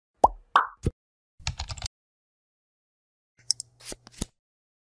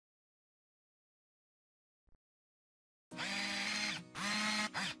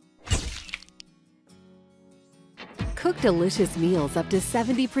Cook delicious meals up to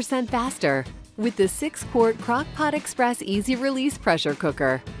 70% faster with the 6-quart Crock Pot Express Easy Release Pressure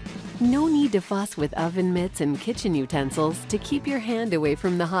Cooker. No need to fuss with oven mitts and kitchen utensils to keep your hand away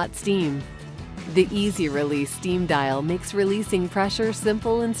from the hot steam. The Easy Release steam dial makes releasing pressure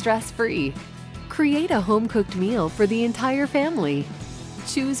simple and stress-free. Create a home-cooked meal for the entire family.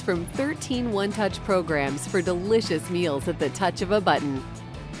 Choose from 13 one-touch programs for delicious meals at the touch of a button.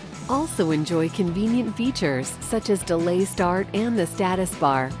 Also enjoy convenient features such as Delay Start and the status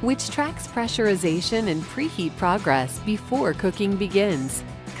bar, which tracks pressurization and preheat progress before cooking begins.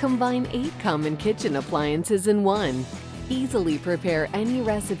 Combine 8 common kitchen appliances in one. Easily prepare any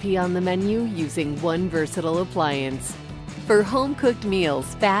recipe on the menu using one versatile appliance. For home-cooked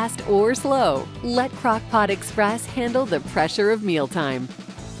meals, fast or slow, let Crock Pot Express handle the pressure of mealtime.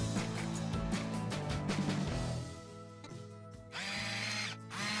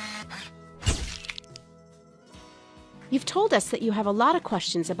 You've told us that you have a lot of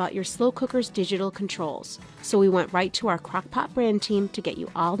questions about your slow cooker's digital controls, so we went right to our Crock Pot brand team to get you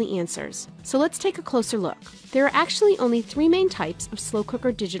all the answers. So let's take a closer look. There are actually only 3 main types of slow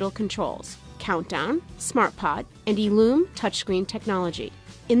cooker digital controls: Countdown, Smart Pot, and Illume touchscreen technology.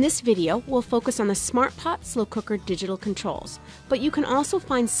 In this video, we'll focus on the Smart Pot slow cooker digital controls, but you can also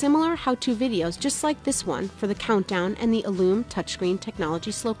find similar how-to videos just like this one for the Countdown and the Illume touchscreen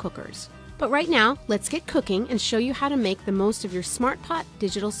technology slow cookers. But right now, let's get cooking and show you how to make the most of your Smart Pot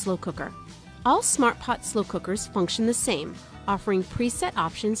digital slow cooker. All Smart Pot slow cookers function the same, offering preset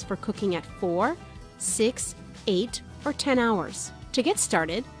options for cooking at 4, 6, 8, or 10 hours. To get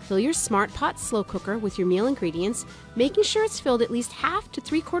started, fill your Smart Pot slow cooker with your meal ingredients, making sure it's filled at least half to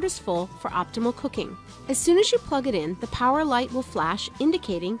 3/4 full for optimal cooking. As soon as you plug it in, the power light will flash,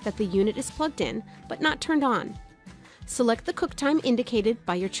 indicating that the unit is plugged in, but not turned on. Select the cook time indicated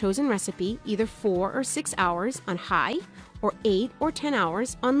by your chosen recipe, either 4 or 6 hours on high or 8 or 10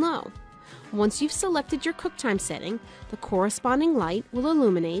 hours on low. Once you've selected your cook time setting, the corresponding light will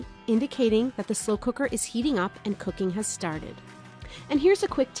illuminate, indicating that the slow cooker is heating up and cooking has started. And here's a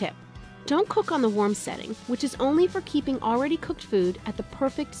quick tip. Don't cook on the warm setting, which is only for keeping already cooked food at the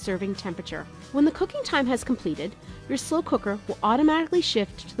perfect serving temperature. When the cooking time has completed, your slow cooker will automatically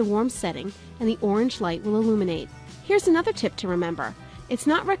shift to the warm setting and the orange light will illuminate. Here's another tip to remember. It's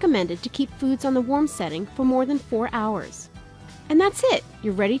not recommended to keep foods on the warm setting for more than 4 hours. And that's it!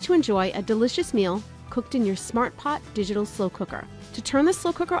 You're ready to enjoy a delicious meal cooked in your Smart Pot digital slow cooker. To turn the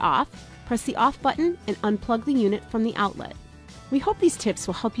slow cooker off, press the off button and unplug the unit from the outlet. We hope these tips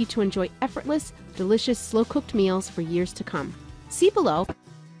will help you to enjoy effortless, delicious slow-cooked meals for years to come. See below.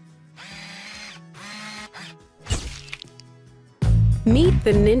 Meet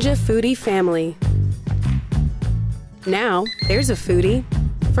the Ninja Foodie family. Now, there's a foodie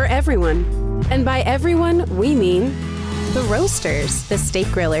for everyone. And by everyone, we mean the roasters, the steak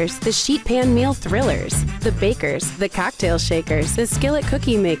grillers, the sheet pan meal thrillers, the bakers, the cocktail shakers, the skillet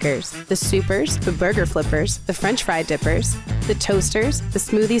cookie makers, the soupers, the burger flippers, the french fry dippers, the toasters, the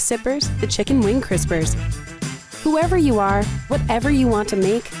smoothie sippers, the chicken wing crispers. Whoever you are, whatever you want to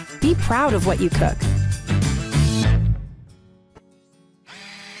make, be proud of what you cook.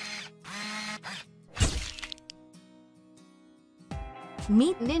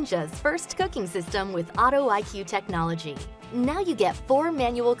 Meet Ninja's first cooking system with Auto IQ technology. Now you get 4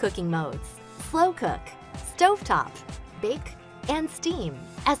 manual cooking modes: slow cook, stovetop, bake, and steam,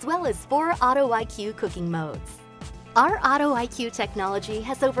 as well as 4 Auto IQ cooking modes. Our Auto IQ technology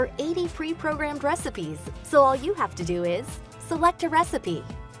has over 80 pre-programmed recipes, so all you have to do is select a recipe,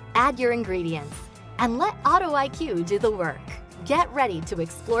 add your ingredients, and let Auto IQ do the work. Get ready to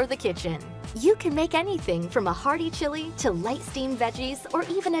explore the kitchen. You can make anything from a hearty chili to light steamed veggies or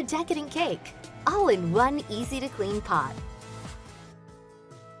even a decadent cake, all in one easy-to-clean pot.